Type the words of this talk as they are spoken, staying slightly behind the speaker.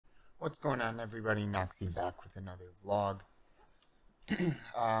What's going on, everybody? Noxie back with another vlog.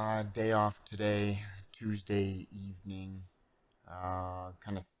 Day off today, Tuesday evening.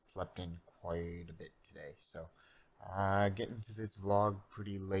 Kind of slept in quite a bit today, so getting to this vlog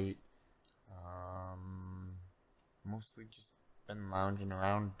pretty late. Um, Mostly just been lounging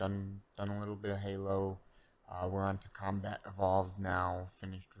around, done a little bit of Halo. We're on to Combat Evolved now,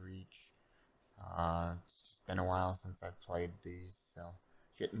 finished Reach. It's just been a while since I've played these, so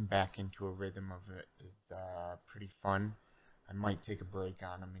getting back into a rhythm of it is pretty fun. I might take a break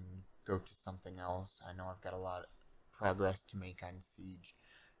on them and go to something else. I know I've got a lot of progress to make on Siege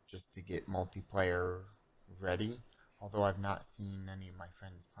just to get multiplayer ready, although I've not seen any of my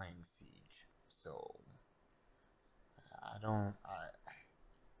friends playing Siege, so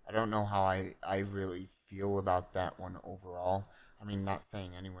I don't know how I really feel about that one overall. I mean, not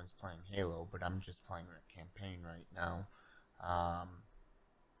saying anyone's playing Halo, but I'm just playing a campaign right now. Um,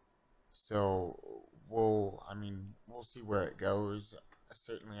 so we'll see where it goes.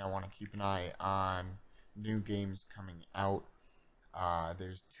 Certainly, I want to keep an eye on new games coming out.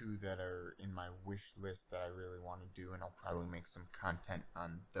 There's two that are in my wish list that I really want to do, and I'll probably make some content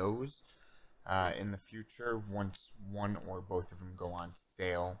on those in the future once one or both of them go on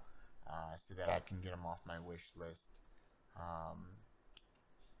sale, so that I can get them off my wish list. Um,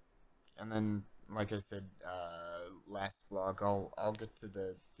 and then, like I said, last vlog, I'll get to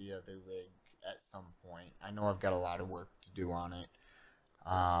the other rig at some point. I know I've got a lot of work to do on it,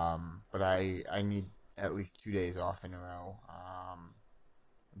 but I need at least 2 days off in a row.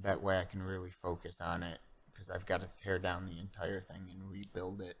 That way I can really focus on it because I've got to tear down the entire thing and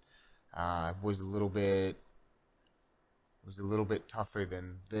rebuild it. Was a little bit tougher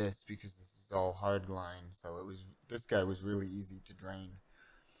than this because this is all hardline. So this guy was really easy to drain.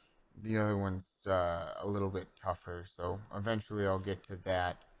 The other one's a little bit tougher. So eventually I'll get to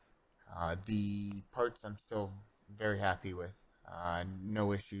that. The parts I'm still very happy with.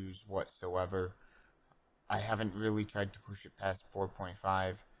 No issues whatsoever. I haven't really tried to push it past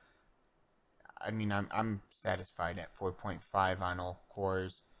 4.5. I mean, I'm satisfied at 4.5 on all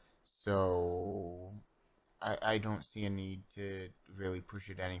cores, so I don't see a need to really push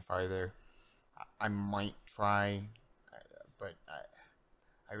it any farther. I might try, but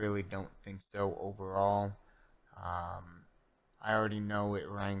I really don't think so overall. Um, I already know it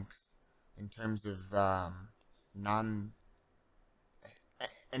ranks in terms of non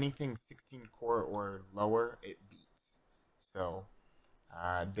anything 16 core or lower, it beats. So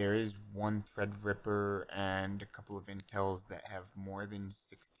there is one Threadripper and a couple of Intels that have more than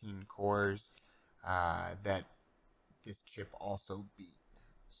 16 cores that this chip also beat.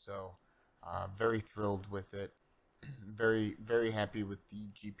 So very thrilled with it. Very happy with the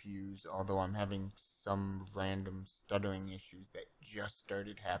GPUs, although I'm having some random stuttering issues that just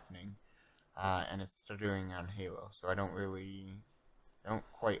started happening, and it's stuttering on Halo. So I don't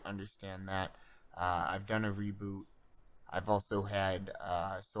quite understand that. I've done a reboot. I've also had,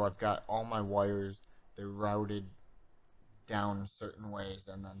 so I've got all my wires, they're routed down certain ways,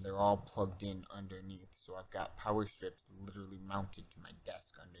 and then they're all plugged in underneath. So I've got power strips literally mounted to my desk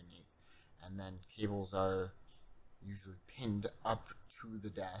underneath. And then cables are usually pinned up to the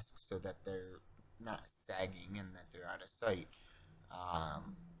desk so that they're not sagging and that they're out of sight.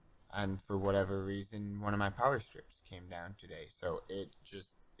 Um, and for whatever reason, one of my power strips came down today, so it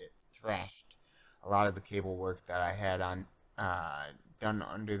thrashed a lot of the cable work that I had on done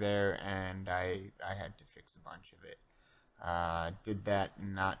under there, and I had to fix a bunch of it. Did that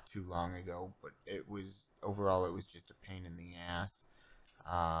not too long ago, but it was overall it was just a pain in the ass.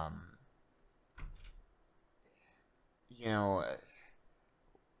 Um, you know,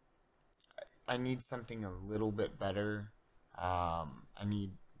 I need something a little bit better. I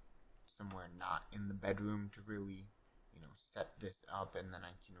need somewhere not in the bedroom to really, set this up, and then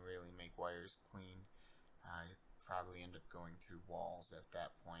I can really make wires clean. I probably end up going through walls at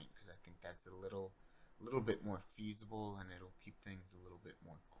that point because I think that's a little bit more feasible, and it'll keep things a little bit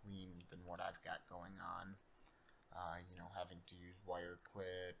more clean than what I've got going on. Having to use wire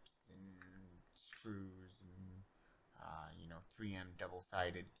clips and screws and 3M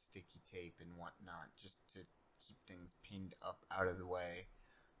double-sided sticky tape and whatnot just to keep things pinned up out of the way.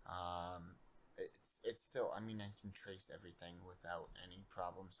 It's still, I mean, I can trace everything without any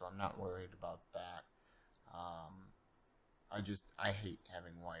problem, so I'm not worried about that. Um, I hate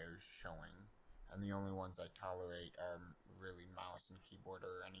having wires showing, and the only ones I tolerate are really mouse and keyboard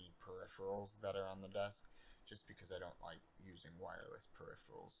or any peripherals that are on the desk, just because I don't like using wireless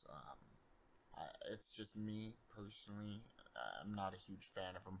peripherals. It's just me personally. I'm not a huge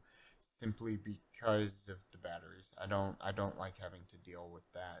fan of them, simply because of the batteries. I don't like having to deal with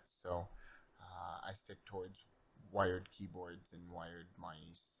that. So I stick towards wired keyboards and wired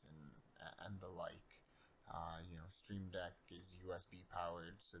mice and the like. Stream Deck is USB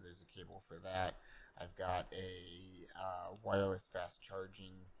powered, so there's a cable for that. I've got a wireless fast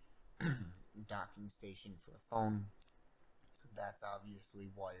charging docking station for a phone. That's obviously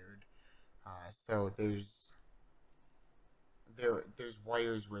wired. So there's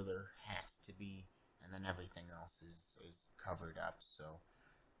wires where there has to be, and then everything else is covered up. So,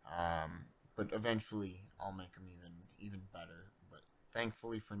 but eventually I'll make them even better. But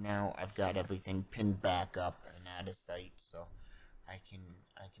thankfully for now, I've got everything pinned back up and out of sight, so I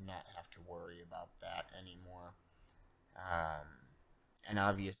cannot have to worry about that anymore. Um, and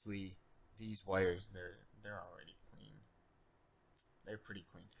obviously these wires they're already clean. They're pretty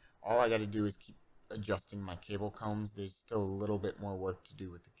clean. All I got to do is keep adjusting my cable combs. There's still a little bit more work to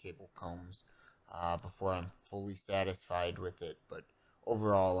do with the cable combs before I'm fully satisfied with it. But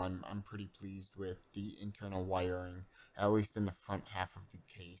overall, I'm pretty pleased with the internal wiring, at least in the front half of the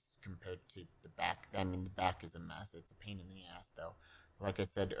case compared to the back. I mean, the back is a mess. It's a pain in the ass, though. Like I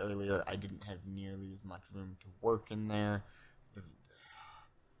said earlier, I didn't have nearly as much room to work in there.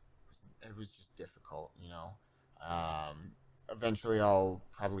 It was just difficult, you know. Eventually, I'll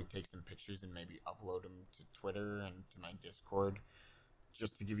probably take some pictures and maybe upload them to Twitter and to my Discord,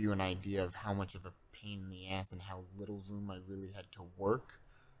 just to give you an idea of how much of a pain in the ass and how little room I really had to work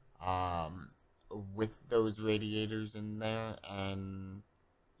um, with those radiators in there. And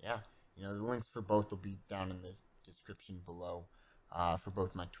yeah, the links for both will be down in the description below for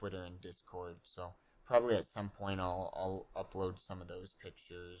both my Twitter and Discord. So probably at some point I'll upload some of those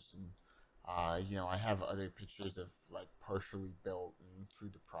pictures. And I have other pictures of like partially built and through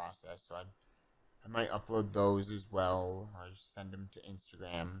the process, so I might upload those as well or send them to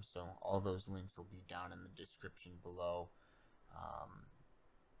Instagram. So all those links will be down in the description below. Um,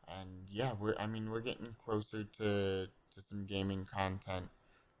 and yeah, we're getting closer to some gaming content.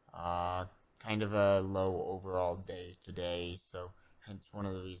 Uh, Kind of a low overall day today, so hence one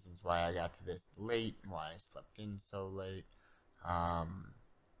of the reasons why I got to this late, why I slept in so late. Um,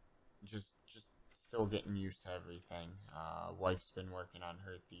 just still getting used to everything. Wife's been working on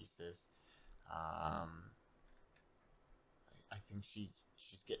her thesis. Um, I think she's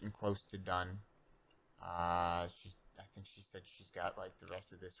getting close to done. I think she said she's got like the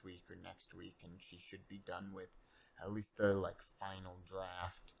rest of this week or next week, and she should be done with at least the like final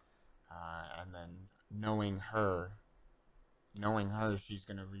draft. And then knowing her, she's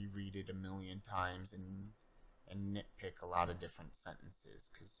gonna reread it a million times and nitpick a lot of different sentences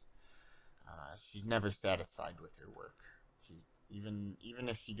because she's never satisfied with her work. She even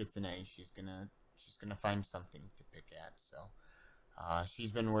if she gets an A, she's gonna find something to pick at. So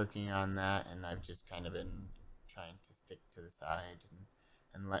she's been working on that, and I've just kind of been trying to stick to the side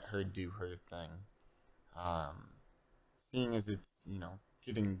and let her do her thing. Um, Seeing as it's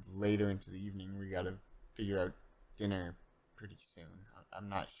getting later into the evening, we gotta figure out dinner pretty soon. I'm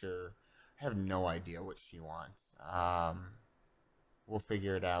not sure. I have no idea what she wants. We'll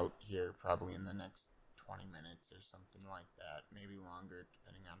figure it out here probably in the next 20 minutes or something like that. Maybe longer,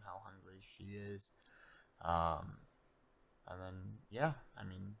 depending on how hungry she is. Um, and then, yeah,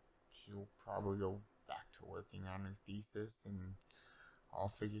 she'll probably go back to working on her thesis and I'll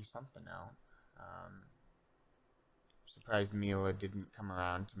figure something out. Surprised Mila didn't come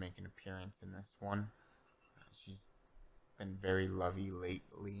around to make an appearance in this one. She's been very lovey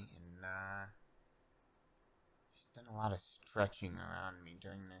lately, and she's done a lot of stretching around me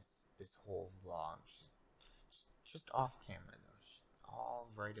during this whole vlog. She's just off camera though. She's all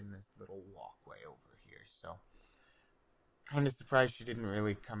right in this little walkway over here. So kind of surprised she didn't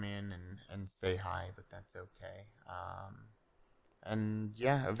really come in and say hi, but that's okay. And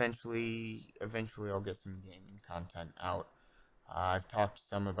yeah, eventually I'll get some gaming content out. I've talked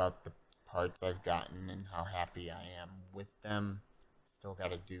some about the parts I've gotten and how happy I am with them. Still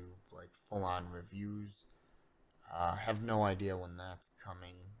got to do like full-on reviews. Have no idea when that's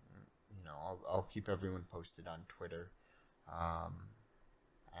coming. I'll keep everyone posted on Twitter. Um,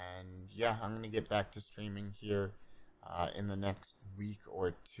 and yeah, I'm gonna get back to streaming here in the next week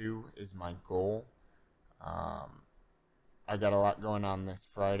or two is my goal. Um, I got a lot going on this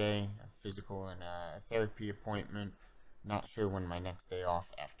Friday, a physical and a therapy appointment. Not sure when my next day off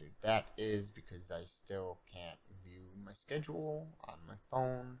after that is because I still can't view my schedule on my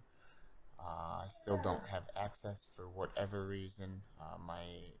phone. I still don't have access for whatever reason.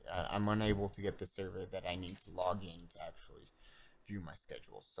 I'm unable to get the server that I need to log in to actually view my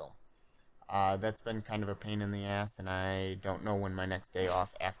schedule. So That's been kind of a pain in the ass, and I don't know when my next day off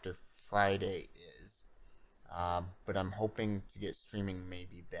after Friday is. But I'm hoping to get streaming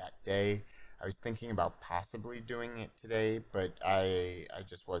maybe that day. I was thinking about possibly doing it today, but I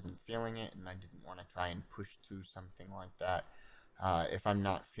just wasn't feeling it, and I didn't want to try and push through something like that. If I'm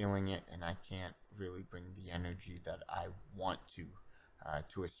not feeling it and I can't really bring the energy that I want to a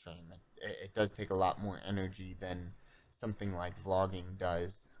stream, it does take a lot more energy than something like vlogging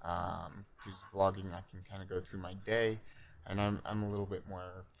does. Because vlogging, I can kind of go through my day, and I'm a little bit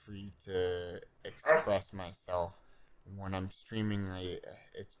more free to express myself. And when I'm streaming,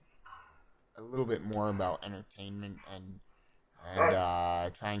 it's a little bit more about entertainment and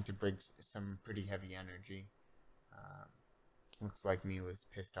trying to bring some pretty heavy energy. Um, Looks like Mila's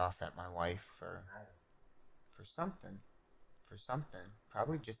pissed off at my wife for something. For something.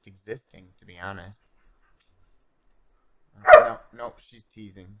 Probably just existing, to be honest. No, nope, she's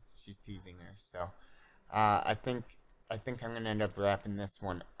teasing. She's teasing her. So, I think I'm gonna end up wrapping this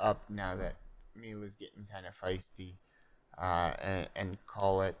one up now that Mila's getting kind of feisty, and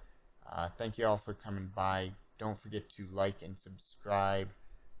call it. Thank you all for coming by. Don't forget to like and subscribe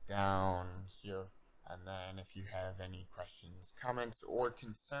down here. And then if you have any questions, comments, or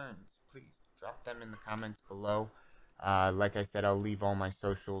concerns, please drop them in the comments below. Like I said, I'll leave all my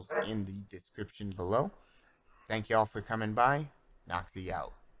socials in the description below. Thank you all for coming by. Noxie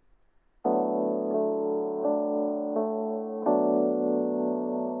out.